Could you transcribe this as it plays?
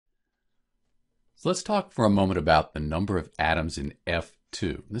So let's talk for a moment about the number of atoms in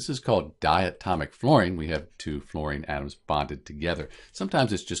F2. This is called diatomic fluorine. We have two fluorine atoms bonded together.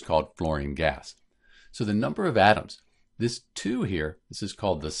 Sometimes it's just called fluorine gas. So the number of atoms, this 2 here, this is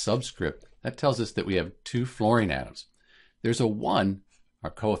called the subscript. That tells us that we have 2 fluorine atoms. There's a 1,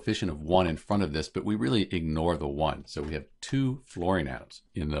 our coefficient of 1 in front of this, but we really ignore the 1. So we have 2 fluorine atoms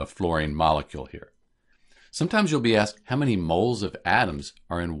in the fluorine molecule here. Sometimes you'll be asked how many moles of atoms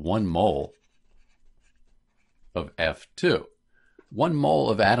are in 1 mole of F2. 1 mole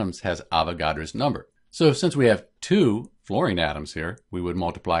of atoms has Avogadro's number. So since we have 2 fluorine atoms here, we would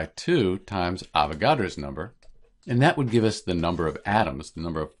multiply 2 times Avogadro's number, and that would give us the number of atoms, the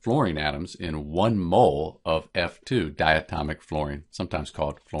number of fluorine atoms in 1 mole of F2, diatomic fluorine, sometimes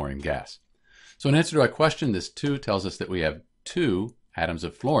called fluorine gas. So in answer to our question, this 2 tells us that we have 2 atoms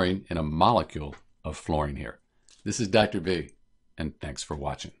of fluorine in a molecule of fluorine here. This is Dr. B, and thanks for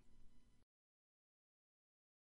watching.